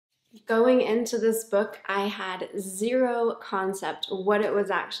Going into this book, I had zero concept what it was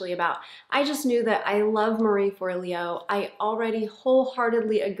actually about. I just knew that I love Marie Forleo. I already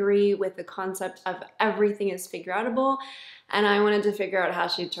wholeheartedly agree with the concept of everything is figureoutable, and I wanted to figure out how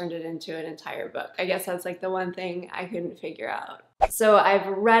she turned it into an entire book. I guess that's like the one thing I couldn't figure out. So I've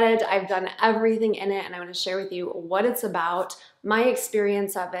read it, I've done everything in it, and I want to share with you what it's about, my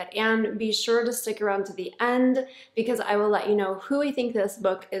experience of it, and be sure to stick around to the end because I will let you know who I think this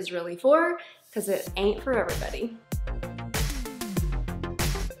book is really for, because it ain't for everybody.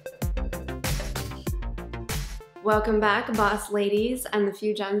 Welcome back, boss ladies and the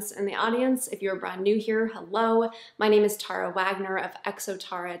few gents in the audience. If you're brand new here, hello. My name is Tara Wagner of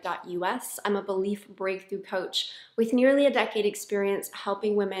exotara.us. I'm a belief breakthrough coach with nearly a decade experience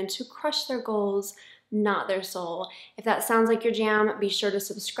helping women to crush their goals, not their soul. If that sounds like your jam, be sure to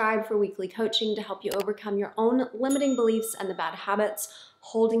subscribe for weekly coaching to help you overcome your own limiting beliefs and the bad habits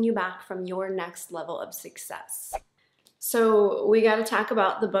holding you back from your next level of success. So we got to talk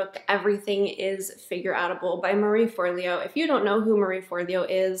about the book Everything is Figureoutable by Marie Forleo. If you don't know who Marie Forleo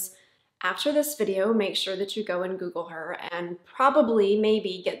is, after this video, make sure that you go and Google her and probably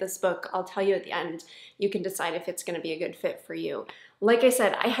maybe get this book. I'll tell you at the end. You can decide if it's going to be a good fit for you. Like I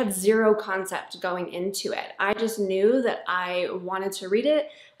said, I had zero concept going into it. I just knew that I wanted to read it,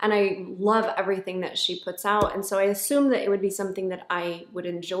 and I love everything that she puts out, and so I assumed that it would be something that I would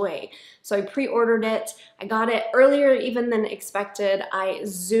enjoy. So I pre-ordered it. I got it earlier even than expected. I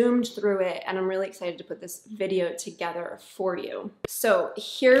zoomed through it, and I'm really excited to put this video together for you. So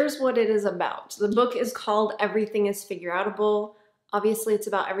here's what it is about. The book is called Everything is Figureoutable. Obviously, it's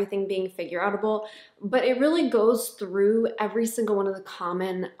about everything being figureoutable, but it really goes through every single one of the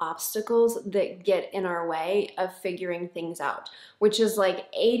common obstacles that get in our way of figuring things out, which is like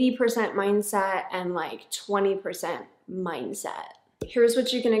 80% mindset and like 20% mindset. Here's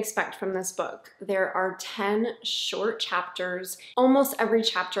what you can expect from this book. There are 10 short chapters. Almost every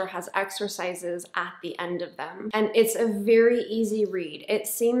chapter has exercises at the end of them, and it's a very easy read. It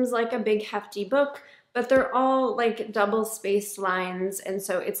seems like a big hefty book, but they're all like double spaced lines, and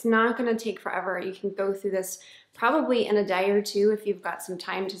so it's not going to take forever. You can go through this probably in a day or two if you've got some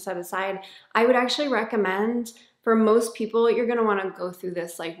time to set aside. I would actually recommend, for most people, you're going to want to go through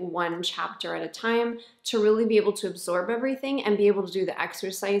this like one chapter at a time to really be able to absorb everything and be able to do the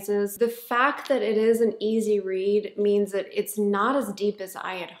exercises. The fact that it is an easy read means that it's not as deep as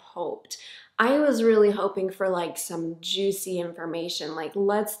I had hoped. I was really hoping for like some juicy information, like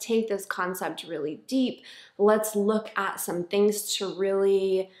let's take this concept really deep. Let's look at some things to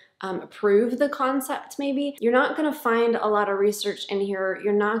really prove the concept maybe. You're not gonna find a lot of research in here.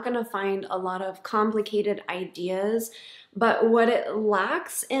 You're not gonna find a lot of complicated ideas, but what it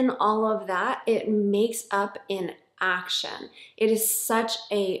lacks in all of that, it makes up in action. It is such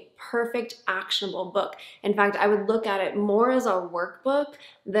a perfect actionable book. In fact, I would look at it more as a workbook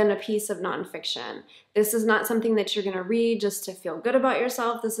than a piece of nonfiction. This is not something that you're going to read just to feel good about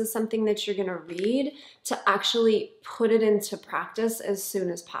yourself. This is something that you're going to read to actually put it into practice as soon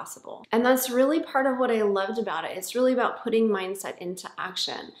as possible. And that's really part of what I loved about it. It's really about putting mindset into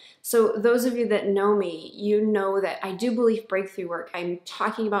action. So those of you that know me, you know that I do belief breakthrough work. I'm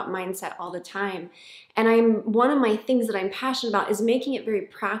talking about mindset all the time. And one of my things that I'm passionate about is making it very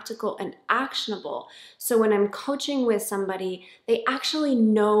practical and actionable. So when I'm coaching with somebody, they actually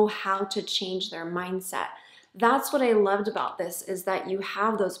know how to change their mindset. That's what I loved about this, is that you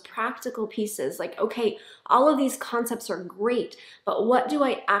have those practical pieces like, okay, all of these concepts are great, but what do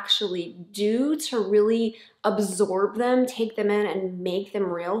I actually do to really absorb them, take them in, and make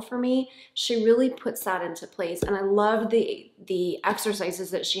them real for me? She really puts that into place, and I love the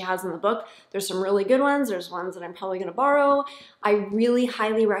exercises that she has in the book. There's some really good ones. There's ones that I'm probably going to borrow. I really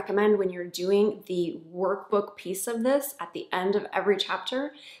highly recommend when you're doing the workbook piece of this at the end of every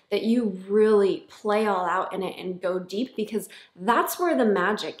chapter that you really play all out in it and go deep, because that's where the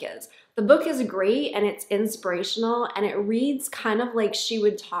magic is. The book is great and it's inspirational, and it reads kind of like she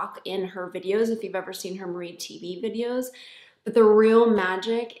would talk in her videos if you've ever seen her Marie TV videos. But the real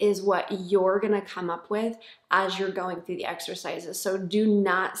magic is what you're gonna come up with as you're going through the exercises. So do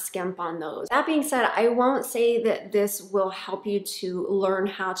not skimp on those. That being said, I won't say that this will help you to learn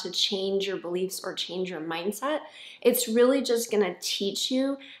how to change your beliefs or change your mindset. It's really just gonna teach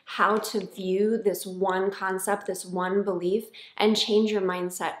you how to view this one concept, this one belief, and change your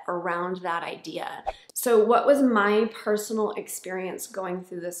mindset around that idea. So what was my personal experience going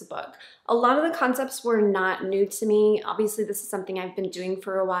through this book? A lot of the concepts were not new to me. Obviously, this is something I've been doing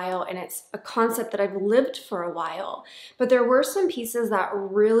for a while, and it's a concept that I've lived for a while, but there were some pieces that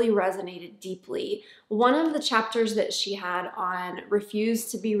really resonated deeply. One of the chapters that she had on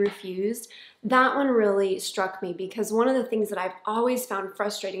refuse to be refused, that one really struck me, because one of the things that I've always found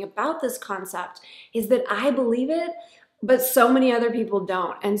frustrating about this concept is that I believe it, but so many other people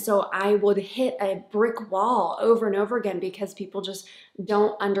don't. And so I would hit a brick wall over and over again because people just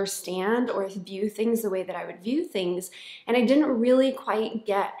don't understand or view things the way that I would view things. And I didn't really quite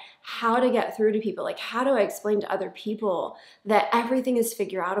get how to get through to people. Like, how do I explain to other people that everything is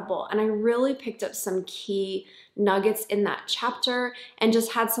figureoutable? And I really picked up some key nuggets in that chapter and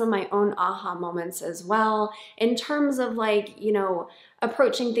just had some of my own aha moments as well, in terms of, like, you know,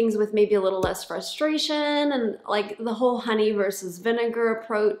 approaching things with maybe a little less frustration, and like the whole honey versus vinegar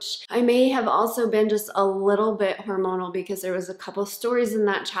approach. I may have also been just a little bit hormonal, because there was a couple stories in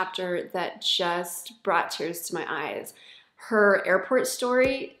that chapter that just brought tears to my eyes. Her airport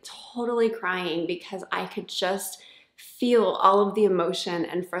story, totally crying, because I could just feel all of the emotion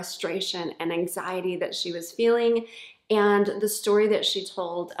and frustration and anxiety that she was feeling. And the story that she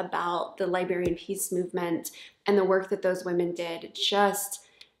told about the Liberian peace movement and the work that those women did just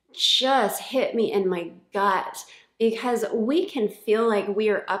hit me in my gut, because we can feel like we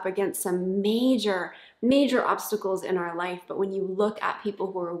are up against some major obstacles in our life, but when you look at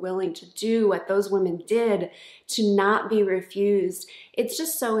people who are willing to do what those women did, to not be refused, it's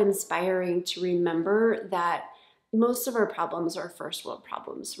just so inspiring to remember that most of our problems are first world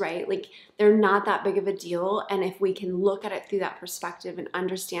problems, right? Like, they're not that big of a deal. And if we can look at it through that perspective and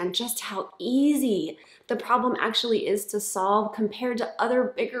understand just how easy the problem actually is to solve compared to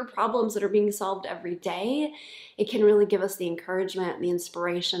other bigger problems that are being solved every day, it can really give us the encouragement, the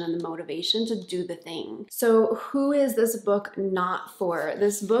inspiration, and the motivation to do the thing. So who is this book not for?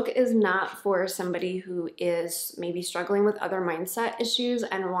 This book is not for somebody who is maybe struggling with other mindset issues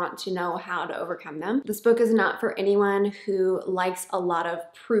and want to know how to overcome them. This book is not for anyone who likes a lot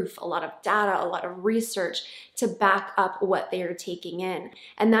of proof, a lot of data, a lot of research to back up what they are taking in.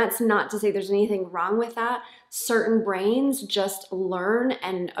 And that's not to say there's anything wrong with that. Certain brains just learn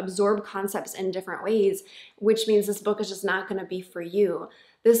and absorb concepts in different ways, which means this book is just not going to be for you.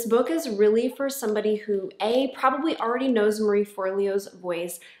 This book is really for somebody who, A, probably already knows Marie Forleo's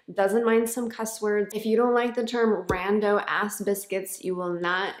voice, doesn't mind some cuss words. If you don't like the term rando ass biscuits, you will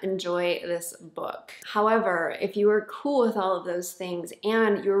not enjoy this book. However, if you are cool with all of those things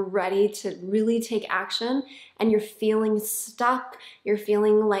and you're ready to really take action, and you're feeling stuck, you're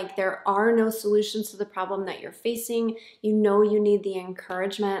feeling like there are no solutions to the problem that you're facing, you know you need the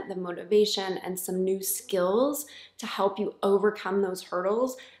encouragement, the motivation, and some new skills to help you overcome those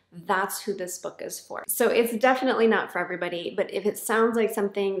hurdles, that's who this book is for. So it's definitely not for everybody, but if it sounds like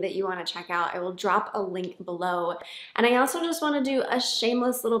something that you want to check out, I will drop a link below. And I also just want to do a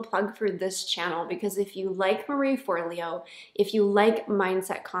shameless little plug for this channel, because if you like Marie Forleo, if you like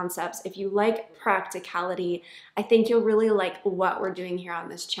mindset concepts, if you like practicality, I think you'll really like what we're doing here on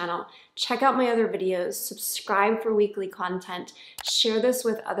this channel. Check out my other videos, subscribe for weekly content, share this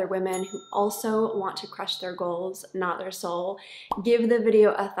with other women who also want to crush their goals, not their soul. Give the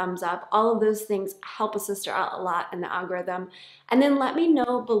video a thumbs up. All of those things help a sister out a lot in the algorithm. And then let me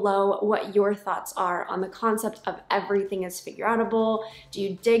know below what your thoughts are on the concept of everything is figureoutable. Do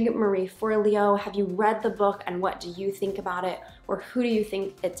you dig Marie Forleo? Have you read the book, and what do you think about it? Or who do you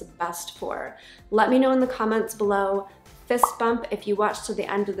think it's best for? Let me know in the comments below. Fist bump if you watched to the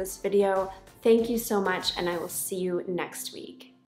end of this video. Thank you so much, and I will see you next week.